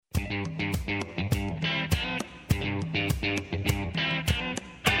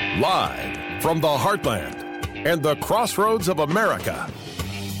Live from the heartland and the crossroads of America,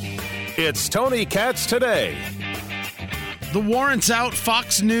 it's Tony Katz Today. The warrant's out.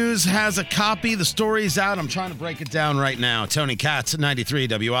 Fox News has a copy. The story's out. I'm trying to break it down right now. Tony Katz, 93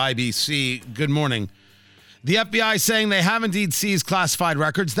 WIBC. Good morning. The FBI saying they have indeed seized classified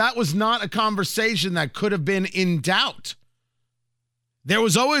records. That was not a conversation that could have been in doubt. There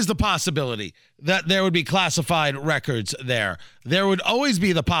was always the possibility that there would be classified records there. There would always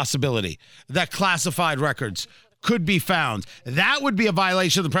be the possibility that classified records could be found. That would be a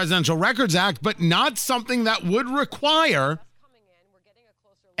violation of the Presidential Records Act, but not something that would require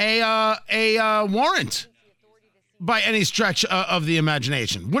a warrant by any stretch of the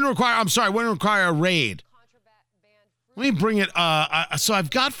imagination. Wouldn't require a raid. Let me bring it. So I've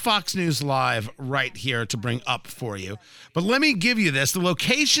got Fox News Live right here to bring up for you. But let me give you this. The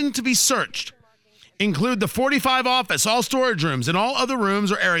location to be searched include the 45 office, all storage rooms, and all other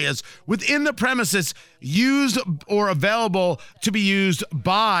rooms or areas within the premises used or available to be used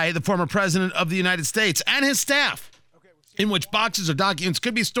by the former president of the United States and his staff, in which boxes or documents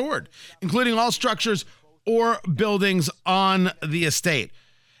could be stored, including all structures or buildings on the estate.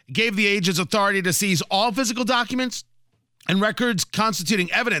 It gave the agents authority to seize all physical documents and records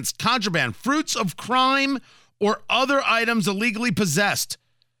constituting evidence, contraband, fruits of crime, or other items illegally possessed.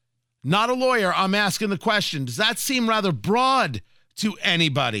 Not a lawyer, I'm asking the question. Does that seem rather broad to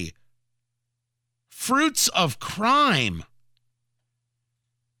anybody? Fruits of crime.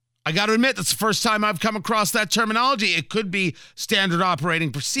 I got to admit, that's the first time I've come across that terminology. It could be standard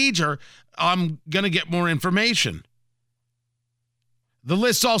operating procedure. I'm going to get more information. The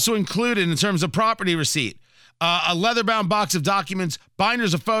list also included, in terms of property receipt, a leather-bound box of documents,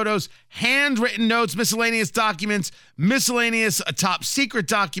 binders of photos, handwritten notes, miscellaneous documents, miscellaneous top-secret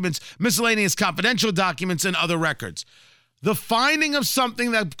documents, miscellaneous confidential documents, and other records. The finding of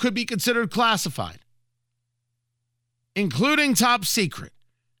something that could be considered classified, including top secret,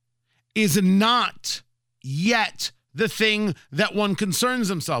 is not yet the thing that one concerns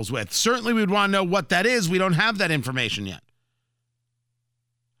themselves with. Certainly, we would want to know what that is. We don't have that information yet.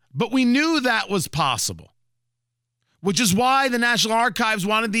 But we knew that was possible, which is why the National Archives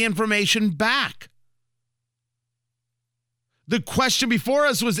wanted the information back. The question before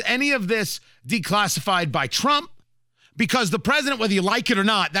us, was any of this declassified by Trump? Because the president, whether you like it or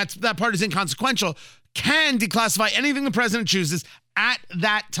not, that part is inconsequential, can declassify anything the president chooses at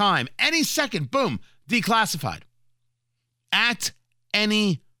that time. Any second, boom, declassified. At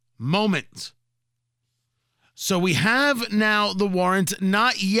any moment. So we have now the warrant.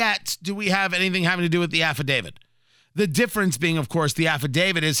 Not yet do we have anything having to do with the affidavit. The difference being, of course, the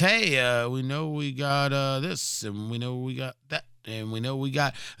affidavit is, hey, we know we got this, and we know we got that, and we know we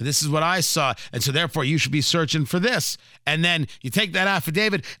got, this is what I saw, and so therefore you should be searching for this. And then you take that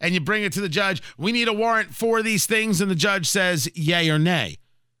affidavit and you bring it to the judge. We need a warrant for these things, and the judge says yay or nay.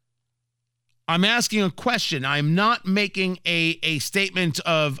 I'm asking a question. I'm not making a statement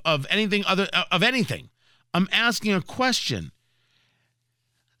of anything other of anything. I'm asking a question.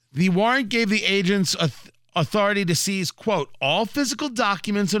 The warrant gave the agents authority to seize, quote, all physical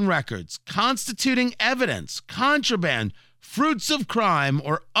documents and records constituting evidence, contraband, fruits of crime,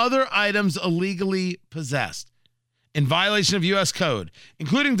 or other items illegally possessed in violation of U.S. code,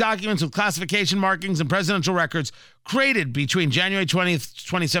 including documents with classification markings and presidential records created between January 20th,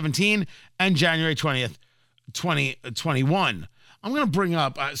 2017 and January 20th, 2021. I'm going to bring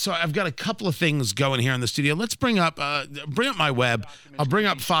up, so I've got a couple of things going here in the studio. Let's bring up my web. I'll bring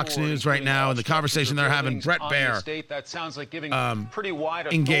up Fox News right now and the conversation they're having. Brett Baer that sounds like giving pretty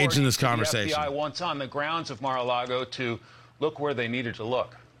wide engaged in this conversation. The FBI once on the grounds of Mar-a-Lago to look where they needed to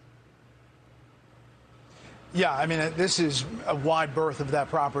look. Yeah, I mean, this is a wide berth of that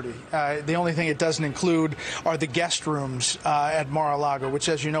property. The only thing it doesn't include are the guest rooms at Mar-a-Lago, which,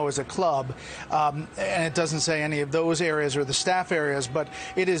 as you know, is a club. And it doesn't say any of those areas or the staff areas, but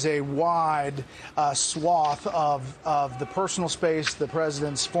it is a wide swath of the personal space, the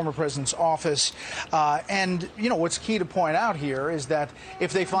former president's office. And, you know, what's key to point out here is that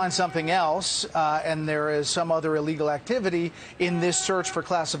if they find something else and there is some other illegal activity in this search for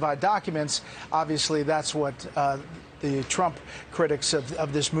classified documents, obviously that's what the Trump critics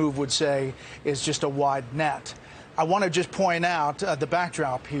of this move would say is just a wide net. I want to just point out the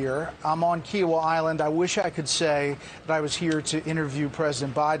backdrop here. I'm on Kiowa Island. I wish I could say that I was here to interview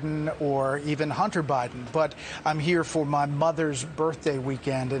President Biden or even Hunter Biden, but I'm here for my mother's birthday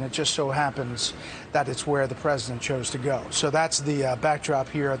weekend, and it just so happens that it's where the president chose to go. So that's the backdrop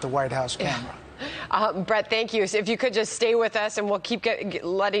here at the White House camera. Brett, thank you. So if you could just stay with us, and we'll keep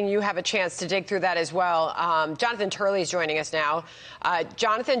letting you have a chance to dig through that as well. Jonathan Turley is joining us now.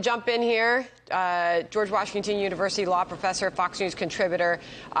 Jonathan, jump in here. George Washington University law professor, Fox News contributor.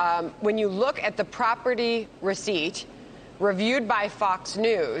 When you look at the property receipt reviewed by Fox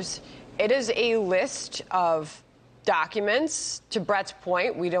News, it is a list of documents. To Brett's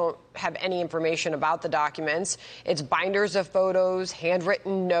point, we don't have any information about the documents. It's binders of photos,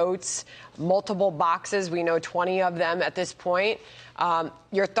 handwritten notes, multiple boxes. We know 20 of them at this point.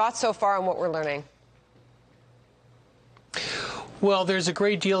 Your thoughts so far on what we're learning? Well, there's a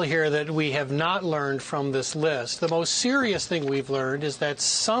great deal here that we have not learned from this list. The most serious thing we've learned is that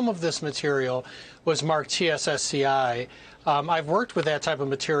some of this material was marked TSSCI. I've worked with that type of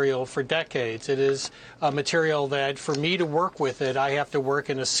material for decades. It is a material that, for me to work with it, I have to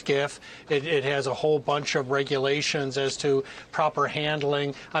work in a SCIF. It has a whole bunch of regulations as to proper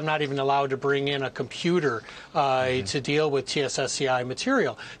handling. I'm not even allowed to bring in a computer to deal with TSSCI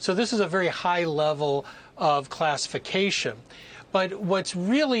material. So this is a very high level of classification. But what's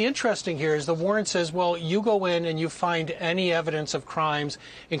really interesting here is the warrant says, well, you go in and you find any evidence of crimes,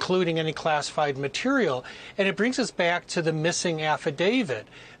 including any classified material. And it brings us back to the missing affidavit.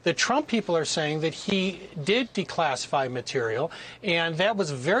 The Trump people are saying that he did declassify material, and that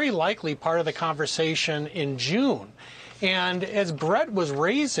was very likely part of the conversation in June. And as Brett was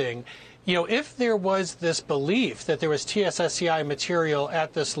raising, you know, if there was this belief that there was TSSCI material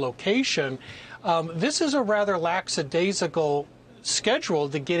at this location, this is a rather lackadaisical schedule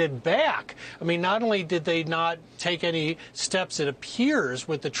to get it back. I mean, not only did they not take any steps, it appears,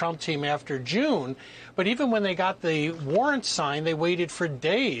 with the Trump team after June, but even when they got the warrant signed, they waited for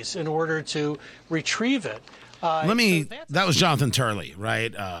days in order to retrieve it. That was Jonathan Turley,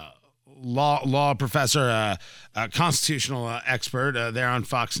 right? Law professor, constitutional expert there on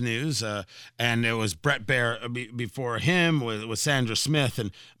Fox News, and it was Bret Baier before him with Sandra Smith and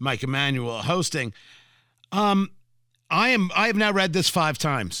Mike Emanuel hosting. I have now read this 5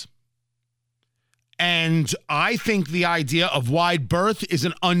 times, and I think the idea of wide berth is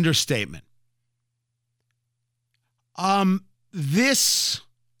an understatement. I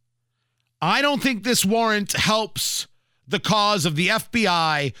don't think this warrant helps the cause of the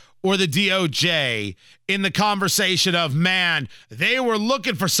FBI or the DOJ in the conversation of, man, they were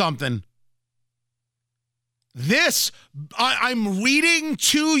looking for something. I'm reading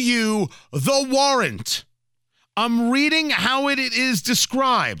to you the warrant. I'm reading how it is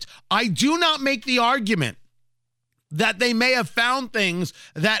described. I do not make the argument that they may have found things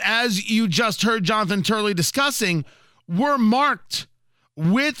that, as you just heard Jonathan Turley discussing, were marked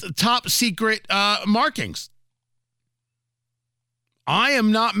with top secret markings. I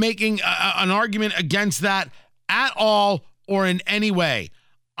am not making an argument against that at all or in any way.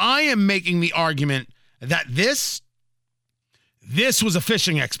 I am making the argument that this was a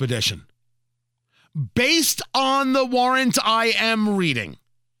fishing expedition. Based on the warrant I am reading.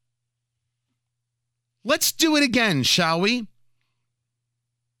 Let's do it again, shall we?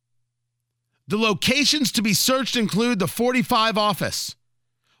 The locations to be searched include the 45 office,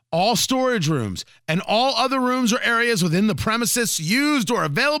 all storage rooms, and all other rooms or areas within the premises used or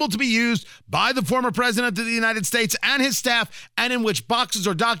available to be used by the former president of the United States and his staff, and in which boxes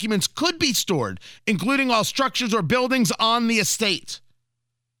or documents could be stored, including all structures or buildings on the estate.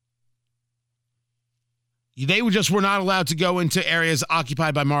 They were not allowed to go into areas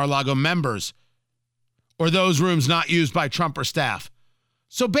occupied by Mar-a-Lago members or those rooms not used by Trump or staff.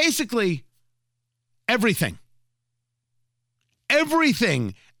 So basically, everything.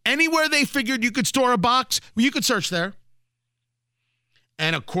 Anywhere they figured you could store a box, you could search there.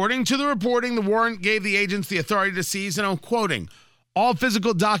 And according to the reporting, the warrant gave the agents the authority to seize, and I'm quoting, all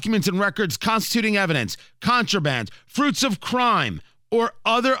physical documents and records constituting evidence, contraband, fruits of crime, or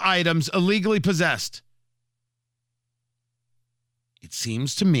other items illegally possessed. It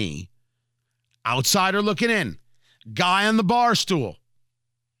seems to me, outsider looking in, guy on the bar stool,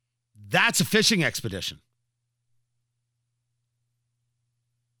 that's a fishing expedition.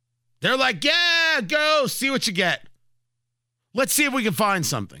 They're like, yeah, go, see what you get. Let's see if we can find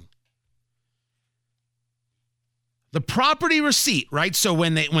something. The property receipt, right? So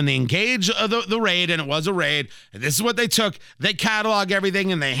when they engage the raid, and it was a raid, and this is what they took, they catalog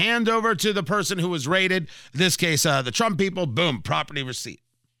everything and they hand over to the person who was raided. In this case, the Trump people, boom, property receipt.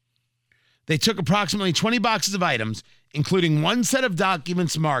 They took approximately 20 boxes of items, including one set of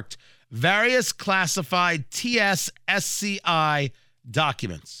documents marked various classified TSSCI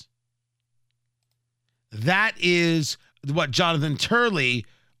documents. That is what Jonathan Turley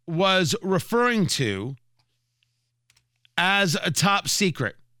was referring to as a top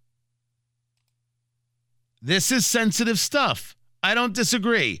secret. This is sensitive stuff. I don't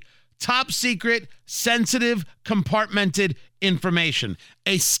disagree. Top secret, sensitive, compartmented information.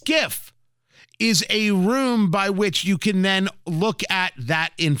 A SCIF is a room by which you can then look at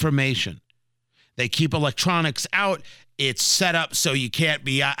that information. They keep electronics out. It's set up so you can't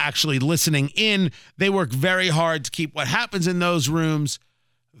be actually listening in. They work very hard to keep what happens in those rooms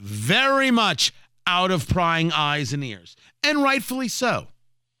very much out of prying eyes and ears. And rightfully so.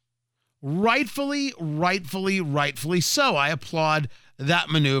 Rightfully so. I applaud that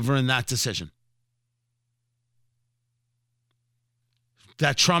maneuver and that decision.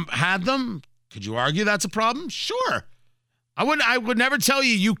 That Trump had them, could you argue that's a problem? Sure. I would never tell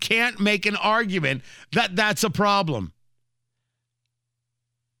you can't make an argument that that's a problem.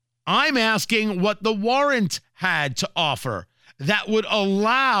 I'm asking what the warrant had to offer that would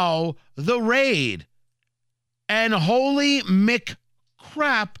allow the raid. And holy Mick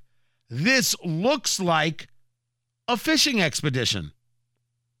crap, this looks like a fishing expedition.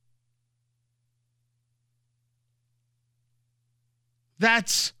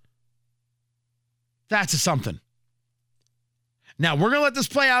 That's something. Now, we're going to let this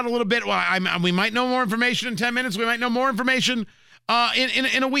play out a little bit. Well, we might know more information in 10 minutes. We might know more information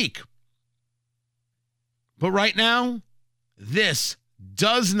in a week. But right now, this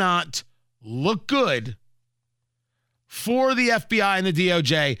does not look good for the FBI and the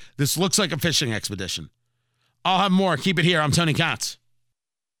DOJ. This looks like a fishing expedition. I'll have more. Keep it here. I'm Tony Katz.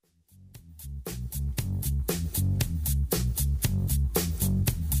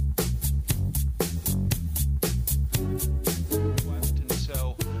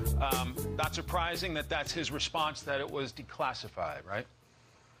 Not surprising that that's his response, that it was declassified, right?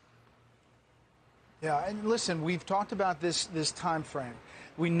 Yeah, and listen, we've talked about this time frame.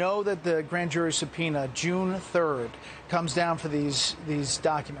 We know that the grand jury subpoena, June 3rd, comes down for these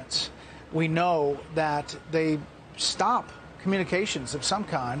documents. We know that they stop communications of some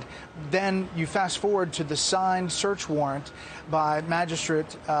kind. Then you fast forward to the signed search warrant by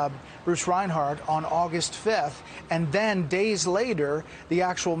Magistrate Bruce Reinhardt on August 5th, and then days later, the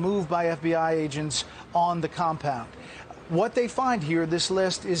actual move by FBI agents on the compound. What they find here, this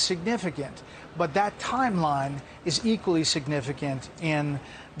list is significant, but that timeline is equally significant in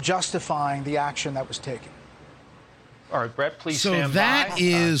justifying the action that was taken. All right, Brett, please so stand by. So that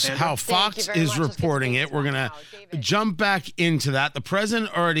is how Fox is reporting it. We're going to jump back into that. The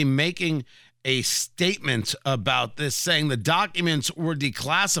president already making a statement about this, saying the documents were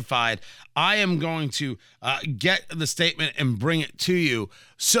declassified. I am going to get the statement and bring it to you.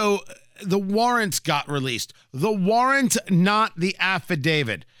 So the warrants got released. The warrant, not the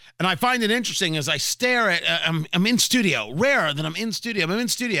affidavit. And I find it interesting as I stare at, I'm in studio. Rare that I'm in studio. I'm in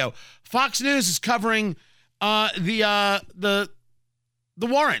studio. Fox News is covering the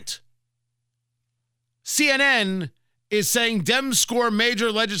warrant. CNN is saying Dems score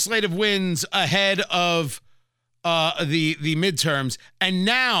major legislative wins ahead of the midterms, and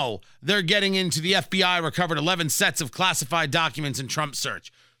now they're getting into the FBI recovered 11 sets of classified documents in Trump's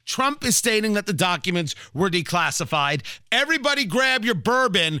search. Trump is stating that the documents were declassified. Everybody grab your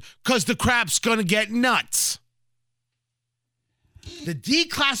bourbon because the crap's going to get nuts. The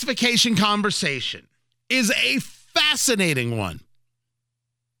declassification conversation is a fascinating one,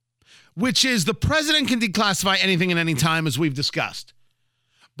 which is the president can declassify anything at any time, as we've discussed.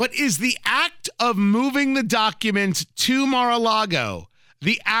 But is the act of moving the documents to Mar-a-Lago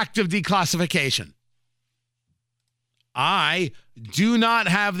the act of declassification? I do not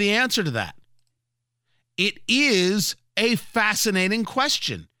have the answer to that. It is a fascinating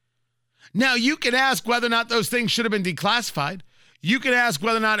question. Now, you can ask whether or not those things should have been declassified. You can ask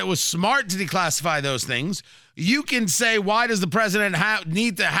whether or not it was smart to declassify those things. You can say, why does the president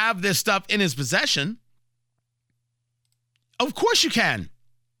need to have this stuff in his possession? Of course you can.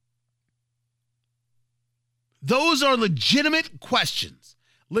 Those are legitimate questions,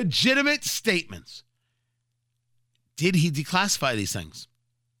 legitimate statements. Did he declassify these things?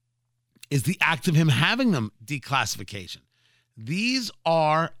 Is the act of him having them declassification? These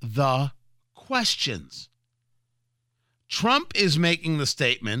are the questions. Trump is making the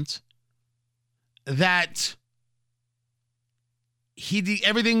statement that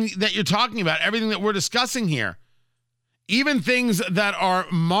everything that you're talking about, everything that we're discussing here, even things that are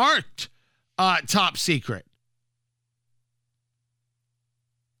marked top secret,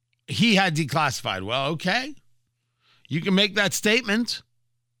 he had declassified. Well, okay. You can make that statement.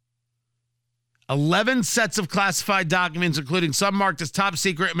 11 sets of classified documents, including some marked as top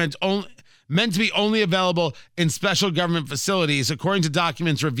secret, meant to be only available in special government facilities, according to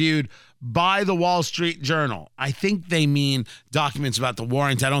documents reviewed by the Wall Street Journal. I think they mean documents about the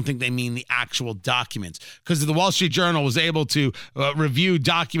warrant. I don't think they mean the actual documents, because the Wall Street Journal was able to review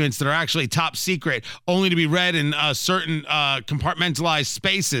documents that are actually top secret, only to be read in certain compartmentalized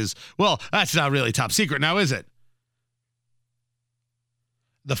spaces. Well, that's not really top secret now, is it?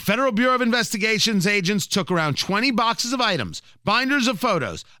 The Federal Bureau of Investigation's agents took around 20 boxes of items, binders of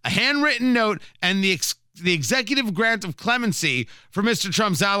photos, a handwritten note, and the executive grant of clemency for Mr.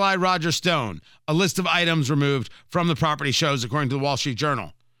 Trump's ally, Roger Stone. A list of items removed from the property shows, according to the Wall Street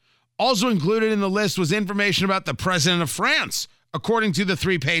Journal. Also included in the list was information about the president of France, according to the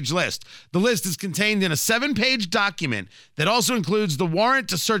 3-page list. The list is contained in a 7-page document that also includes the warrant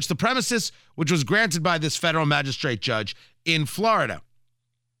to search the premises, which was granted by this federal magistrate judge in Florida.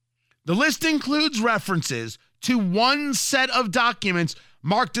 The list includes references to one set of documents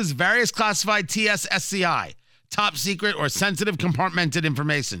marked as various classified TS-SCI, top secret or sensitive compartmented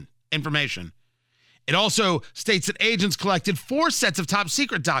information. It also states that agents collected 4 sets of top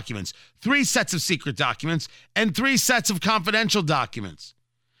secret documents, 3 sets of secret documents, and 3 sets of confidential documents.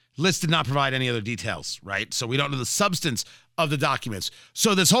 The list did not provide any other details, right? So we don't know the substance of the documents.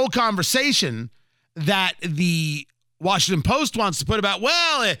 So this whole conversation that the Washington Post wants to put about,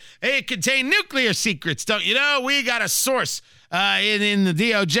 well, it contained nuclear secrets, don't you know? We got a source in the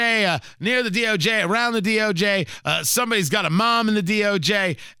DOJ, near the DOJ, around the DOJ. Somebody's got a mom in the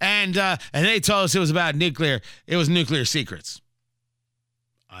DOJ, and they told us it was about nuclear. It was nuclear secrets.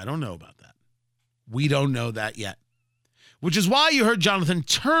 I don't know about that. We don't know that yet, which is why you heard Jonathan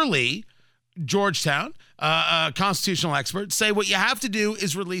Turley, Georgetown, a constitutional expert, say what you have to do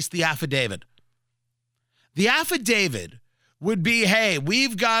is release the affidavit. The affidavit would be, hey,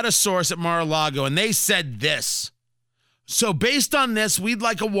 we've got a source at Mar-a-Lago, and they said this. So based on this, we'd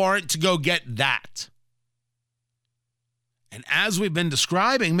like a warrant to go get that. And as we've been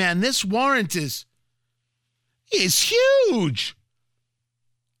describing, man, this warrant is huge.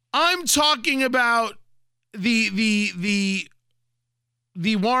 I'm talking about the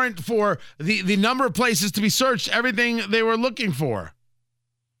warrant for the number of places to be searched, everything they were looking for.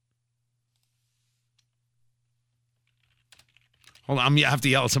 Hold on, I have to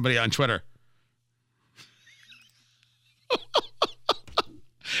yell at somebody on Twitter.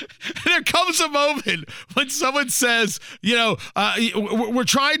 There comes a moment when someone says, we're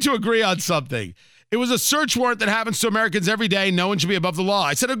trying to agree on something. It was a search warrant that happens to Americans every day. No one should be above the law.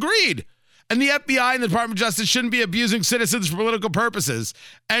 I said, agreed. And the FBI and the Department of Justice shouldn't be abusing citizens for political purposes.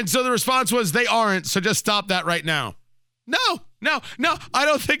 And so the response was, they aren't, so just stop that right now. No, I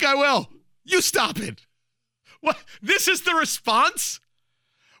don't think I will. You stop it. What? This is the response?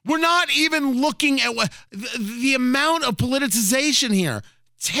 We're not even looking at what the amount of politicization here.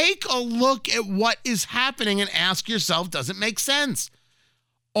 Take a look at what is happening and ask yourself, does it make sense?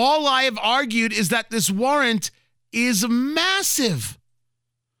 All I have argued is that this warrant is massive,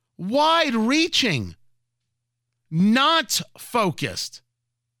 wide-reaching, not focused.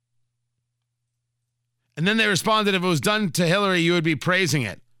 And then they responded, if it was done to Hillary, you would be praising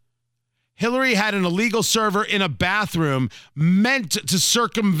it. Hillary had an illegal server in a bathroom meant to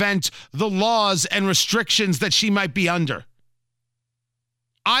circumvent the laws and restrictions that she might be under.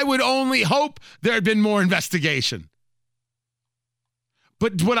 I would only hope there had been more investigation.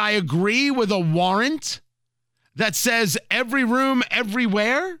 But would I agree with a warrant that says every room,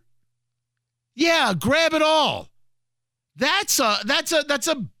 everywhere? Yeah, grab it all. That's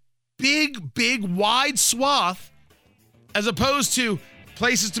a big, wide swath, as opposed to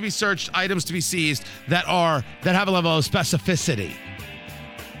places to be searched, items to be seized that have a level of specificity.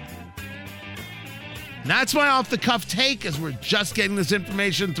 And that's my off-the-cuff take, as we're just getting this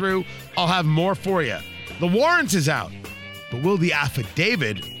information through. I'll have more for you. The warrant is out, but will the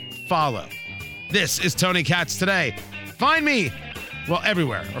affidavit follow? This is Tony Katz Today. Find me,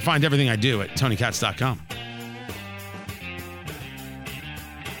 everywhere, or find everything I do at TonyKatz.com.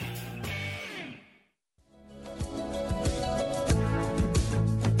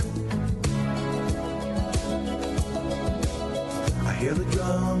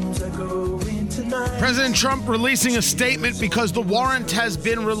 President Trump releasing a statement because the warrant has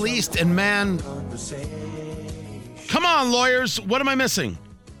been released. And man, come on, lawyers, what am I missing?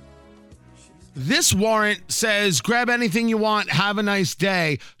 This warrant says, grab anything you want, have a nice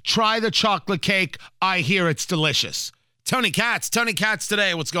day, try the chocolate cake, I hear it's delicious. Tony Katz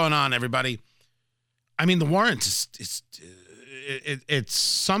Today. What's going on, everybody? I mean, the warrant is it's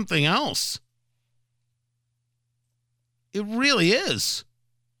something else. It really is.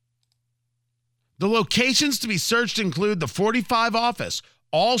 The locations to be searched include the 45 office,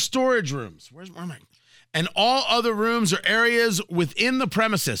 all storage rooms, where am I? and all other rooms or areas within the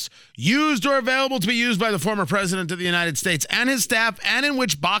premises used or available to be used by the former president of the United States and his staff, and in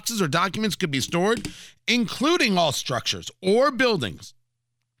which boxes or documents could be stored, including all structures or buildings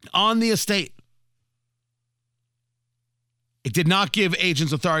on the estate. It did not give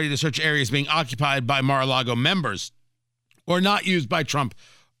agents authority to search areas being occupied by Mar-a-Lago members or not used by Trump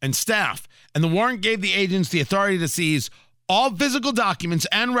and staff. And the warrant gave the agents the authority to seize all physical documents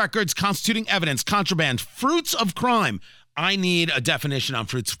and records constituting evidence, contraband, fruits of crime. I need a definition on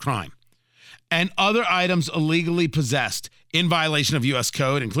fruits of crime. And other items illegally possessed in violation of U.S.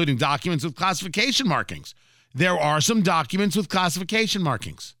 code, including documents with classification markings. There are some documents with classification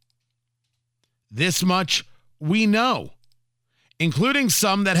markings. This much we know, including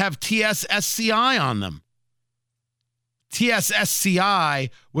some that have TSSCI on them. TSSCI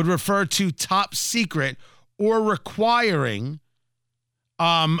would refer to top secret or requiring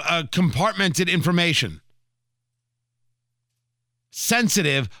compartmented information.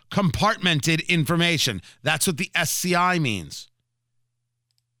 Sensitive, compartmented information. That's what the SCI means.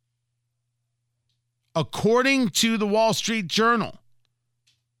 According to the Wall Street Journal,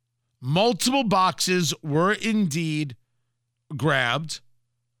 multiple boxes were indeed grabbed.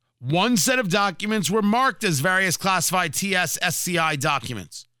 One set of documents were marked as various classified TSSCI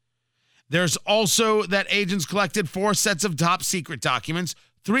documents. There's also that agents collected 4 sets of top secret documents,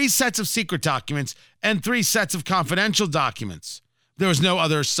 3 sets of secret documents, and 3 sets of confidential documents. There was no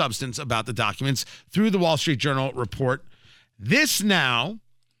other substance about the documents through the Wall Street Journal report. This now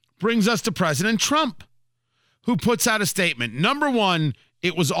brings us to President Trump, who puts out a statement. Number 1,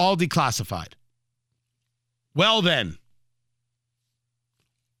 it was all declassified. Well then,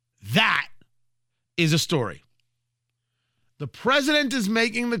 that is a story. The president is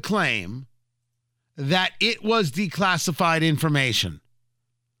making the claim that it was declassified information.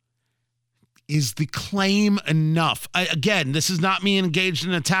 Is the claim enough? Again, this is not me engaged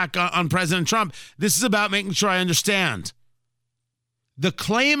in an attack on President Trump. This is about making sure I understand. The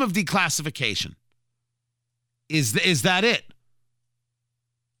claim of declassification, is that it?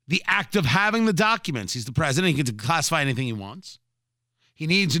 The act of having the documents. He's the president. He can declassify anything he wants. He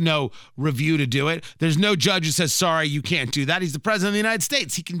needs no review to do it. There's no judge who says, sorry, you can't do that. He's the president of the United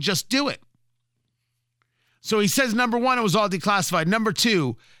States. He can just do it. So he says, number 1, it was all declassified. Number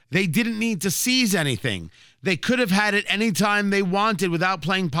 2, they didn't need to seize anything. They could have had it anytime they wanted without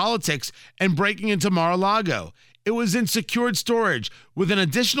playing politics and breaking into Mar-a-Lago. It was in secured storage with an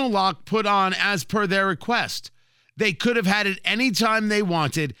additional lock put on as per their request. They could have had it anytime they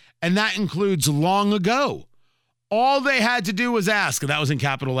wanted, and that includes long ago. All they had to do was ask, and that was in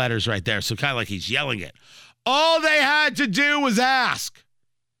capital letters right there, so kind of like he's yelling it. All they had to do was ask.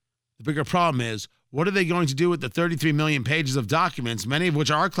 The bigger problem is, what are they going to do with the 33 million pages of documents, many of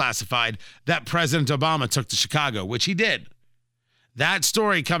which are classified, that President Obama took to Chicago, which he did? That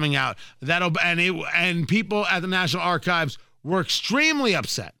story coming out, and people at the National Archives were extremely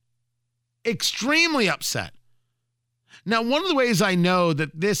upset. Extremely upset. Now, one of the ways I know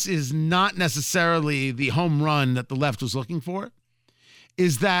that this is not necessarily the home run that the left was looking for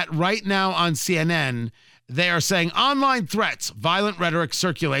is that right now on CNN, they are saying online threats, violent rhetoric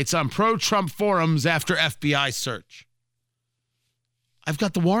circulates on pro-Trump forums after FBI search. I've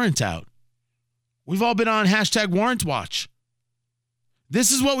got the warrant out. We've all been on #warrant watch.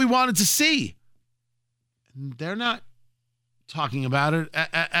 This is what we wanted to see. They're not talking about it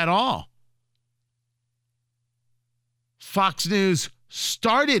at all. Fox News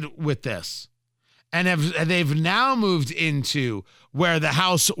started with this, and they've now moved into where the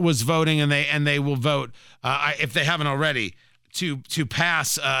House was voting, and they will vote if they haven't already to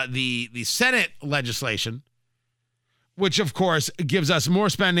pass the Senate legislation, which of course gives us more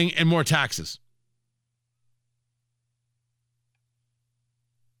spending and more taxes.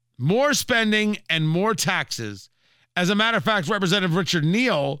 More spending and more taxes. As a matter of fact, Representative Richard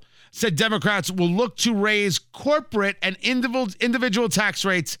Neal said Democrats will look to raise corporate and individual tax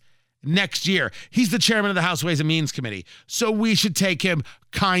rates next year. He's the chairman of the House Ways and Means Committee, so we should take him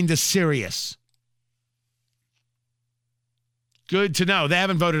kind of serious. Good to know. They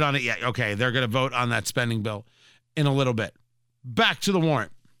haven't voted on it yet. Okay, they're going to vote on that spending bill in a little bit. Back to the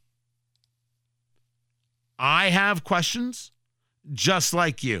warrant. I have questions just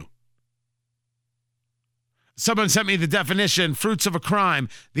like you. Someone sent me the definition, fruits of a crime,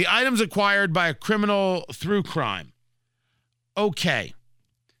 the items acquired by a criminal through crime. Okay.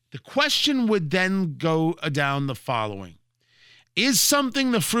 The question would then go down the following. Is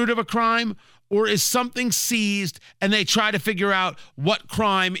something the fruit of a crime, or is something seized and they try to figure out what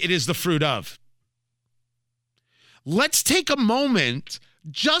crime it is the fruit of? Let's take a moment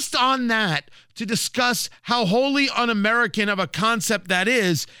just on that to discuss how wholly un-American of a concept that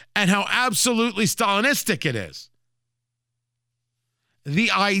is and how absolutely Stalinistic it is. The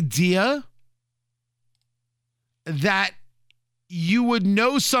idea that you would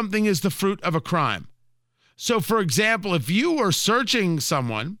know something is the fruit of a crime. So, for example, if you were searching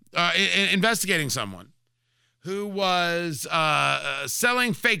someone, investigating someone who was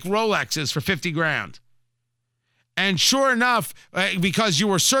selling fake Rolexes for 50 grand, and sure enough, because you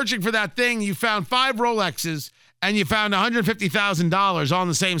were searching for that thing, you found 5 Rolexes and you found $150,000 on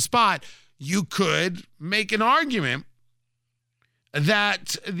the same spot, you could make an argument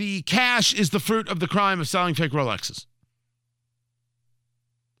that the cash is the fruit of the crime of selling fake Rolexes.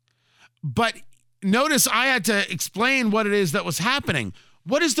 But notice I had to explain what it is that was happening.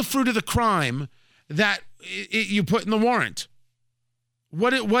 What is the fruit of the crime that you put in the warrant?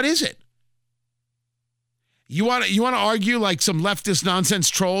 What is it? You want to argue like some leftist nonsense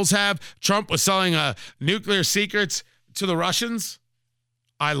trolls have? Trump was selling nuclear secrets to the Russians?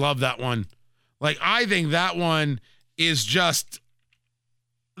 I love that one. Like, I think that one is just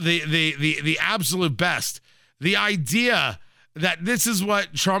the absolute best. The idea that this is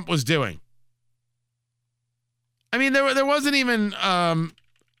what Trump was doing. I mean, there wasn't even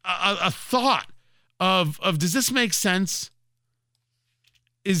a thought of does this make sense?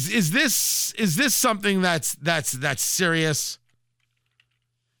 Is this something that's serious?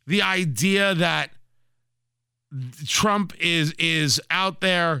 The idea that Trump is out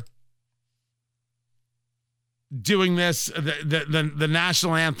there doing this, the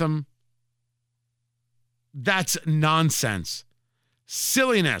national anthem, that's nonsense.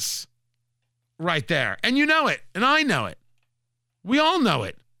 Silliness right there. And you know it, and I know it. We all know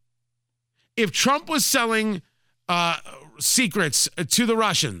it. If Trump was selling secrets to the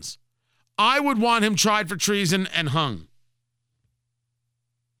Russians, I would want him tried for treason and hung.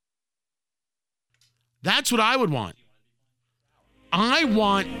 That's what I would want. I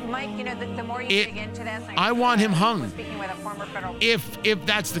want Mike, you know, the more you dig into this, I want him hung. Speaking with a former federal. If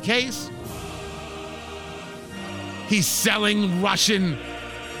that's the case, he's selling Russian.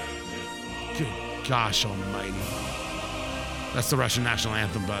 Good gosh almighty. That's the Russian national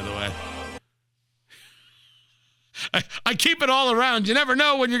anthem, by the way. I keep it all around. You never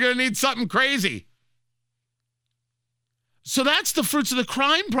know when you're going to need something crazy. So that's the fruits of the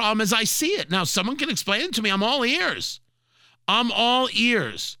crime problem as I see it. Now, someone can explain it to me. I'm all ears. I'm all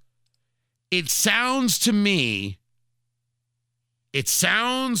ears. It sounds to me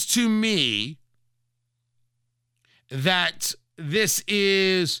that this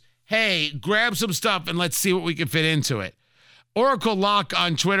is, hey, grab some stuff and let's see what we can fit into it. Oracle Locke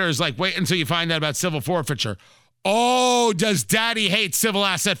on Twitter is like, wait until you find out about civil forfeiture. Oh, does daddy hate civil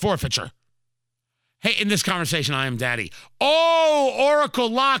asset forfeiture? Hey, in this conversation, I am daddy. Oh, Oracle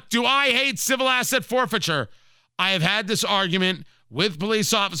Locke, do I hate civil asset forfeiture? I have had this argument with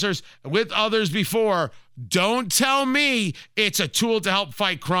police officers, with others before. Don't tell me it's a tool to help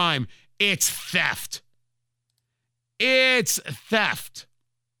fight crime. It's theft. It's theft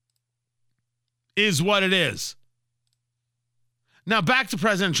is what it is. Now, back to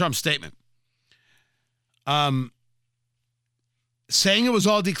President Trump's statement. Saying it was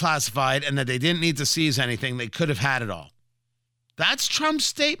all declassified and that they didn't need to seize anything, they could have had it all. That's Trump's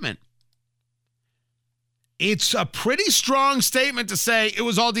statement. It's a pretty strong statement to say it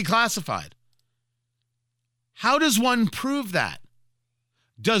was all declassified. How does one prove that?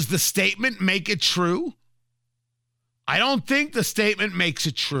 Does the statement make it true? I don't think the statement makes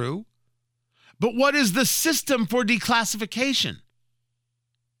it true. But what is the system for declassification?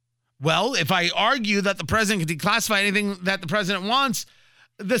 Well, if I argue that the president can declassify anything that the president wants,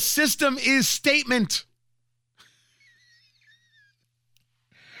 the system is statement.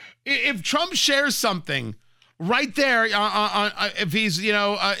 If Trump shares something right there, if he's, in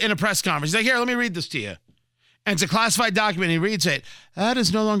a press conference, he's like, here, let me read this to you. And it's a classified document. He reads it. That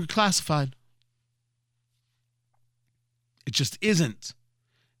is no longer classified. It just isn't.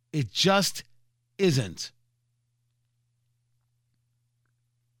 It just isn't.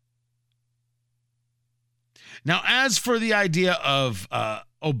 Now, as for the idea of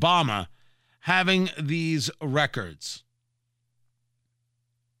Obama having these records,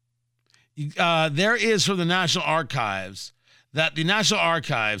 there is from the National Archives that the National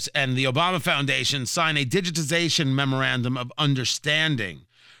Archives and the Obama Foundation sign a digitization memorandum of understanding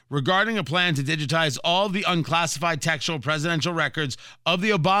regarding a plan to digitize all the unclassified textual presidential records of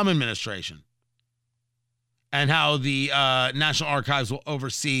the Obama administration and how the National Archives will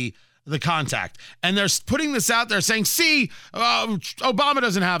oversee the contact. And they're putting this out there saying, see, Obama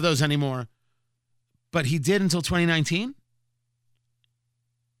doesn't have those anymore. But he did until 2019.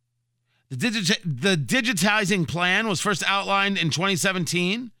 The digitizing plan was first outlined in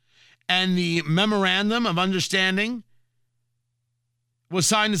 2017, and the memorandum of understanding was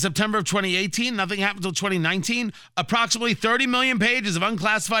signed in September of 2018. Nothing happened until 2019. Approximately 30 million pages of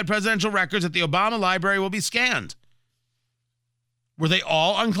unclassified presidential records at the Obama Library will be scanned. Were they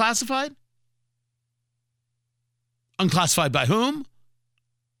all unclassified? Unclassified by whom?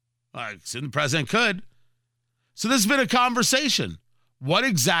 I assume the president could. So this has been a conversation. What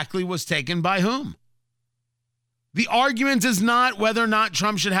exactly was taken by whom? The argument is not whether or not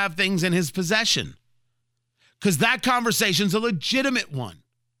Trump should have things in his possession, because that conversation's a legitimate one.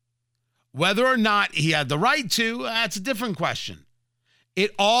 Whether or not he had the right to, that's a different question.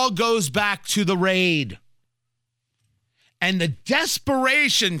 It all goes back to the raid. And the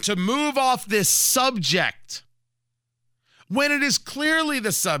desperation to move off this subject, when it is clearly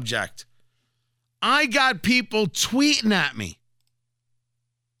the subject. I got people tweeting at me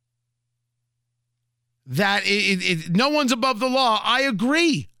that no one's above the law. I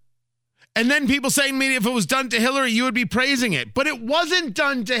agree. And then people saying to me, if it was done to Hillary, you would be praising it. But it wasn't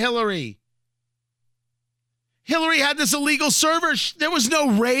done to Hillary. Hillary had this illegal server. There was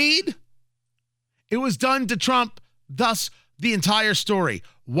no raid. It was done to Trump. Thus, the entire story.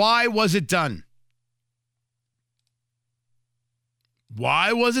 Why was it done?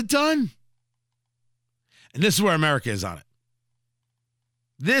 Why was it done? And this is where America is on it.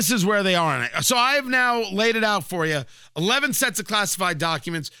 This is where they are on it. So I have now laid it out for you. 11 sets of classified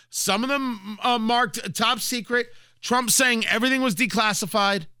documents. Some of them marked top secret. Trump saying everything was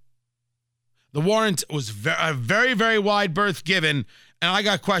declassified. The warrant was a very, very wide berth given. And I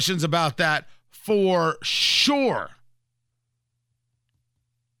got questions about that for sure.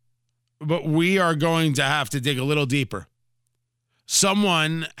 But we are going to have to dig a little deeper.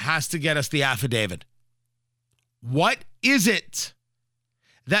 Someone has to get us the affidavit. What is it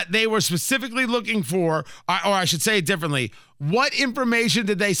that they were specifically looking for, or I should say it differently, what information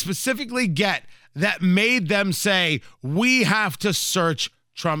did they specifically get that made them say, we have to search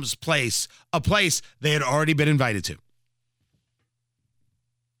Trump's place, a place they had already been invited to?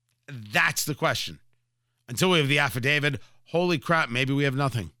 That's the question. Until we have the affidavit, holy crap, maybe we have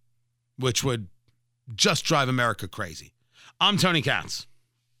nothing, which would just drive America crazy. I'm Tony Katz.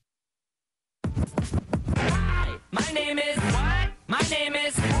 My name is what? My name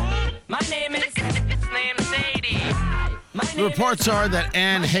is It's named Sadie. The reports are that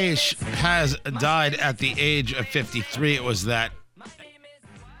Anne Heche has died at the age of 53. It was that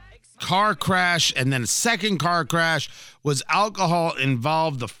car crash, and then a second car crash. Was alcohol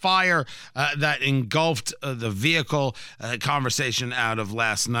involved? The fire that engulfed the vehicle. Conversation out of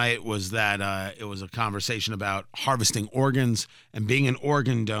last night was that it was a conversation about harvesting organs and being an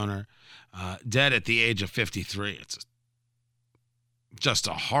organ donor. Dead at the age of 53. It's just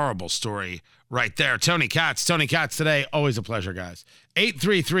a horrible story right there. Tony Katz today. Always a pleasure, guys.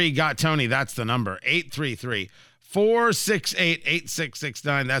 833-GOT-TONY. That's the number.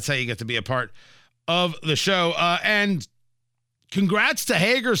 833-468-8669. That's how you get to be a part of the show. And congrats to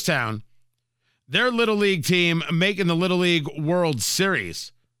Hagerstown. Their Little League team making the Little League World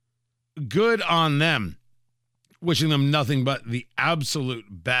Series. Good on them. Wishing them nothing but the absolute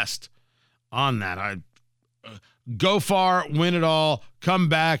best on that. I go far, win it all, come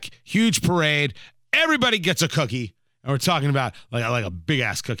back, huge parade. Everybody gets a cookie. And we're talking about like a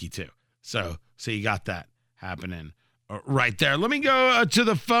big-ass cookie, too. So you got that happening right there. Let me go to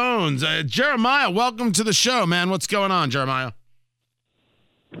the phones. Jeremiah, welcome to the show, man. What's going on, Jeremiah?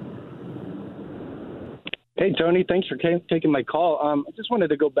 Hey, Tony. Thanks for taking my call. I just wanted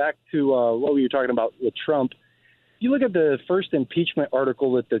to go back to what we were talking about with Trump. You look at the first impeachment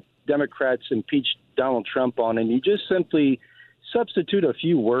article that the Democrats impeached Donald Trump on, and you just simply substitute a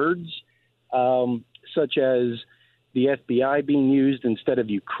few words, such as the FBI being used instead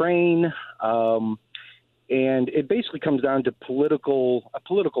of Ukraine, and it basically comes down to a political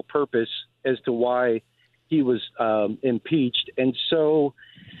purpose as to why he was impeached. And so,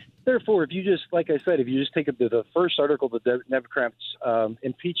 therefore, if you just, like I said, if you just take the first article that the Democrats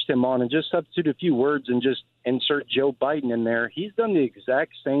impeached him on and just substitute a few words and just insert Joe Biden in there, he's done the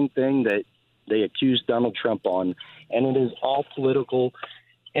exact same thing that they accused Donald Trump on, and it is all political.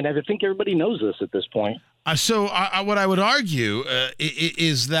 And I think everybody knows this at this point. So what I would argue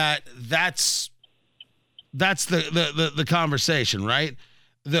is that that's the conversation, right?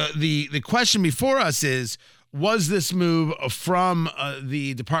 The question before us is, was this move from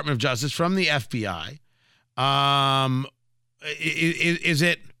the Department of Justice, from the FBI? Is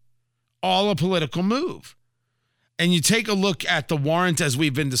it all a political move? And you take a look at the warrant as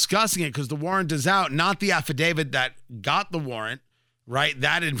we've been discussing it, because the warrant is out, not the affidavit that got the warrant, right?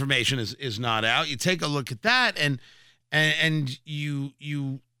 That information is not out. You take a look at that and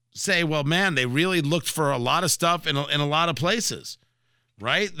you say, well, man, they really looked for a lot of stuff in a lot of places,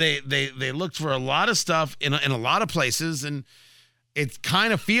 right? They looked for a lot of stuff in a lot of places, and it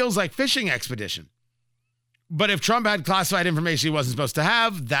kind of feels like fishing expedition. But if Trump had classified information he wasn't supposed to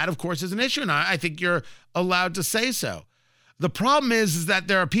have, that, of course, is an issue, and I think you're allowed to say so. The problem is that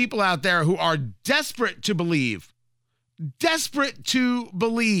there are people out there who are desperate to believe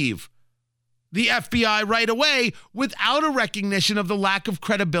the FBI right away without a recognition of the lack of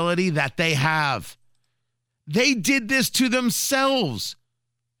credibility that they have. They did this to themselves.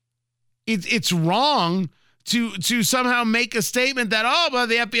 It's wrong to somehow make a statement that, oh, well,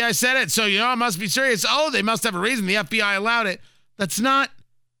 the FBI said it, so, it must be serious. Oh, they must have a reason. The FBI allowed it. That's not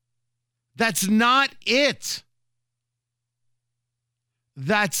it.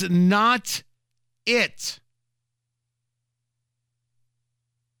 That's not it.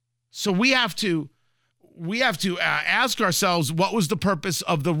 So we have to ask ourselves, what was the purpose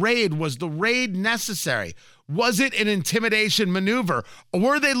of the raid? Was the raid necessary? Was it an intimidation maneuver? Or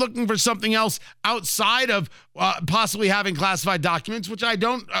were they looking for something else outside of possibly having classified documents, which I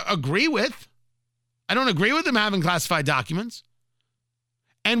don't agree with? I don't agree with them having classified documents.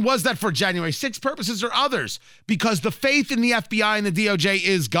 And was that for January 6th purposes or others? Because the faith in the FBI and the DOJ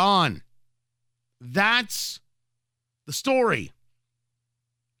is gone. That's the story.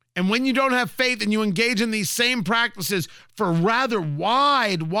 And when you don't have faith and you engage in these same practices for rather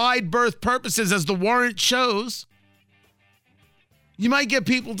wide berth purposes, as the warrant shows, you might get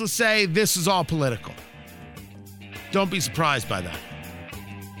people to say this is all political. Don't be surprised by that.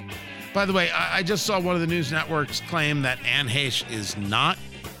 By the way, I just saw one of the news networks claim that Anne Heche is not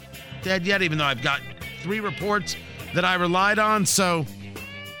dead yet, even though I've got 3 reports that I relied on, so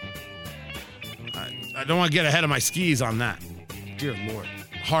I don't want to get ahead of my skis on that. Dear Lord.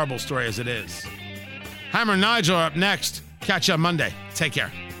 Horrible story as it is. Hammer and Nigel are up next. Catch you on Monday. Take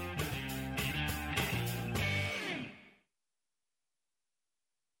care.